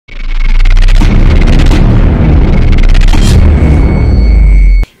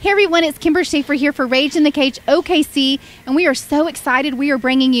everyone, it's Kimber Schaefer here for Rage in the Cage OKC, and we are so excited. We are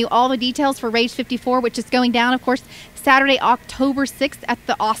bringing you all the details for Rage 54, which is going down, of course, Saturday, October 6th at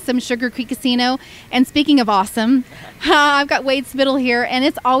the awesome Sugar Creek Casino. And speaking of awesome, I've got Wade Smittle here, and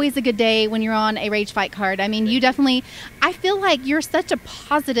it's always a good day when you're on a Rage Fight card. I mean, you definitely, I feel like you're such a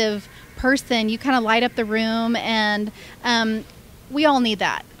positive person. You kind of light up the room, and we all need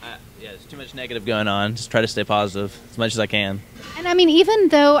that. Yeah, there's too much negative going on. Just try to stay positive as much as I can. And I mean, even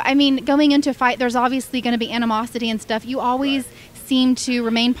though, going into a fight, there's obviously going to be animosity and stuff, you always seem to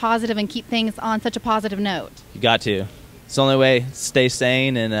remain positive and keep things on such a positive note. You got to. It's the only way. Stay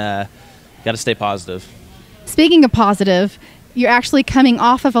sane and got to stay positive. Speaking of positive, you're actually coming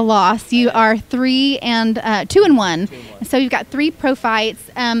off of a loss. You are 2-1. So you've got 3 pro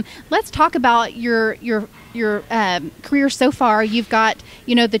fights. Let's talk about your career so far. You've got,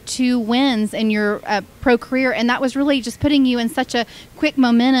 the 2 wins in your pro career, and that was really just putting you in such a quick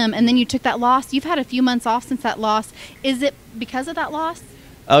momentum, and then you took that loss. You've had a few months off since that loss. Is it because of that loss?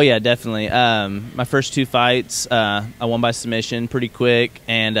 Oh, yeah, definitely. My first 2 fights, I won by submission pretty quick,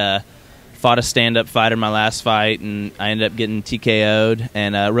 and fought a stand-up fighter my last fight, and I ended up getting TKO'd,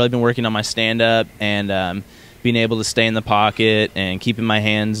 and really been working on my stand-up and being able to stay in the pocket and keeping my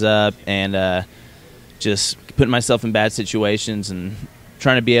hands up and just putting myself in bad situations and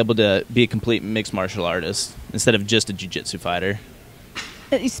trying to be able to be a complete mixed martial artist instead of just a jiu-jitsu fighter.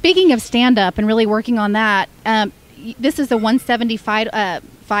 Speaking of stand-up and really working on that, this is a 170 fight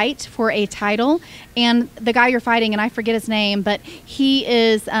for a title, and the guy you're fighting, and I forget his name, but he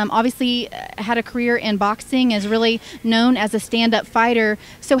is obviously had a career in boxing, is really known as a stand-up fighter.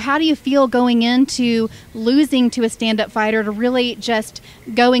 So how do you feel going into losing to a stand-up fighter to really just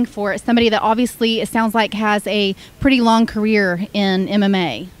going for it? Somebody that obviously, it sounds like, has a pretty long career in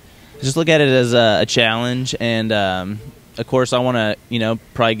MMA. Just look at it as a challenge, and of course I want to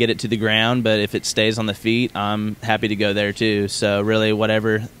probably get it to the ground, but if it stays on the feet, I'm happy to go there too. So really,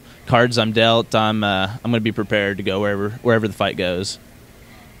 whatever cards I'm dealt, I'm going to be prepared to go wherever the fight goes.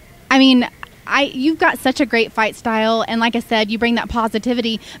 I mean, you've got such a great fight style, and like I said, you bring that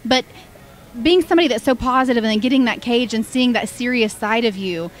positivity, but being somebody that's so positive and then getting that cage and seeing that serious side of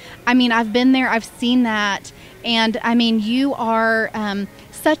you, I mean, I've been there, I've seen that, and I mean, you are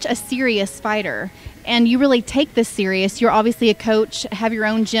such a serious fighter, and you really take this serious. You're obviously a coach, have your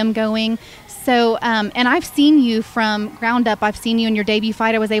own gym going. So, and I've seen you from ground up. I've seen you in your debut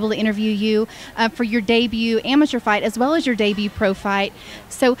fight. I was able to interview you for your debut amateur fight as well as your debut pro fight.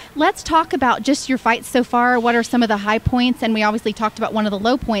 So let's talk about just your fights so far. What are some of the high points? And we obviously talked about one of the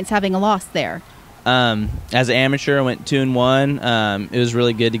low points, having a loss there. As an amateur, I went 2-1. It was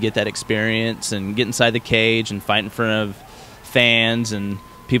really good to get that experience and get inside the cage and fight in front of fans and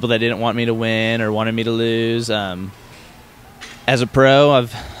people that didn't want me to win or wanted me to lose. As a pro,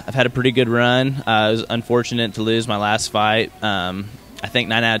 I've had a pretty good run. I was unfortunate to lose my last fight. I think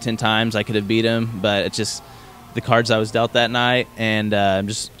 9 out of 10 times I could have beat him, but it's just the cards I was dealt that night, and I'm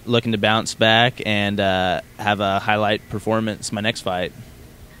just looking to bounce back and have a highlight performance my next fight.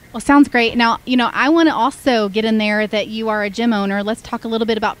 Well, sounds great. Now, I want to also get in there that you are a gym owner. Let's talk a little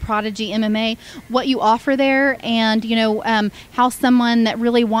bit about Prodigy MMA, what you offer there, and, how someone that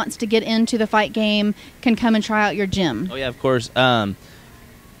really wants to get into the fight game can come and try out your gym. Oh, yeah, of course. I'm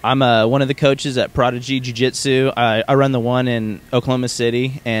one of the coaches at Prodigy Jiu-Jitsu. I run the one in Oklahoma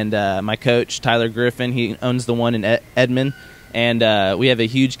City, and my coach, Tyler Griffin, he owns the one in Edmond, and we have a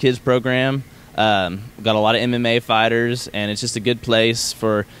huge kids program. Got a lot of MMA fighters, and it's just a good place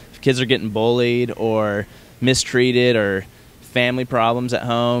for if kids are getting bullied or mistreated or family problems at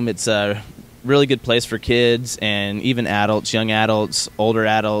home. It's a really good place for kids and even adults, young adults, older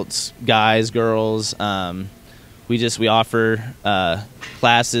adults, guys, girls. We offer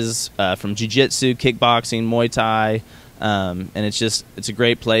classes from jiu-jitsu, kickboxing, Muay Thai, and it's a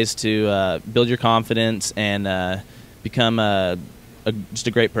great place to build your confidence and become just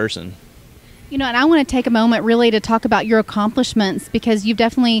a great person. And I want to take a moment really to talk about your accomplishments, because you've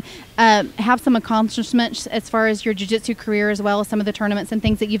definitely have some accomplishments as far as your jiu-jitsu career, as well as some of the tournaments and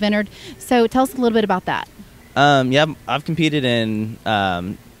things that you've entered. So tell us a little bit about that. Yeah, I've competed in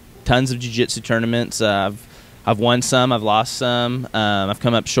tons of jiu-jitsu tournaments. I've won some, I've lost some. I've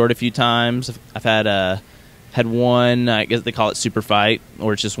come up short a few times. I've had one, I guess they call it super fight,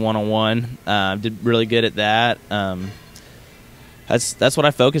 or it's just one-on-one. Did really good at that. That's what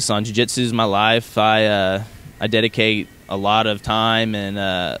I focus on. Jiu-jitsu is my life. I dedicate a lot of time and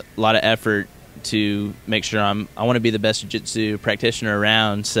a lot of effort to make sure I want to be the best jiu-jitsu practitioner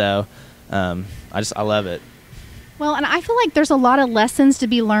around. So I love it. Well, and I feel like there's a lot of lessons to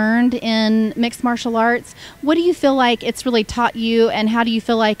be learned in mixed martial arts. What do you feel like it's really taught you, and how do you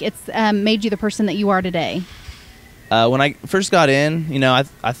feel like it's made you the person that you are today? When I first got in, you know,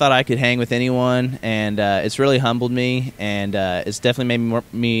 I thought I could hang with anyone, and it's really humbled me, and it's definitely made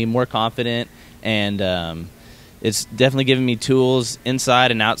me more confident, and it's definitely given me tools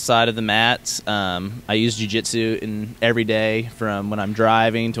inside and outside of the mats. I use jiu-jitsu in every day, from when I'm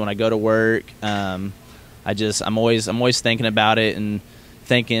driving to when I go to work. I'm always thinking about it and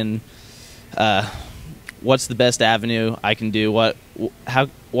thinking, what's the best avenue I can do? What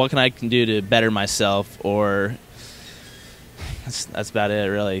can I do to better myself? Or that's about it,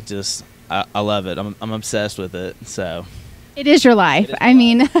 really. Just I love it. I'm obsessed with it. So it is your life. I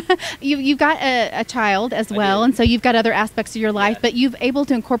mean, you've got a child as well, and so you've got other aspects of your life, but you've able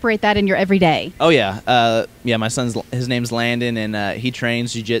to incorporate that in your everyday. Oh yeah, yeah. My his name's Landon, and he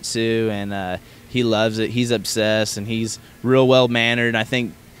trains jiu-jitsu, and he loves it. He's obsessed, and he's real well mannered. I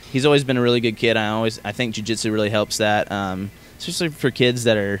think he's always been a really good kid. I think jiu-jitsu really helps that, especially for kids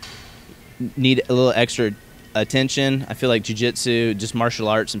that need a little extra attention. I feel like jiu-jitsu, just martial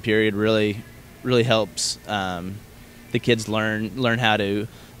arts and period, really helps the kids learn how to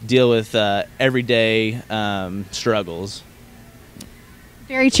deal with everyday struggles.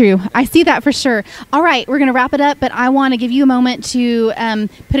 Very true. I see that for sure. All right, we're going to wrap it up, but I want to give you a moment to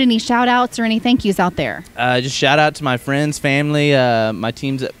put any shout-outs or any thank yous out there. Just shout out to my friends, family, my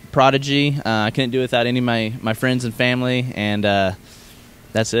teams at Prodigy. I couldn't do it without any of my friends and family, and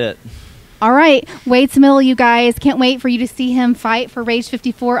that's it. All right, Wade Smittle, you guys, can't wait for you to see him fight for Rage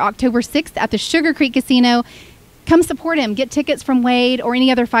 54 October 6th at the Sugar Creek Casino. Come support him. Get tickets from Wade or any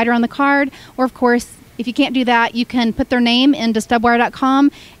other fighter on the card. Or, of course, if you can't do that, you can put their name into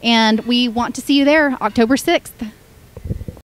stubwire.com, and we want to see you there October 6th.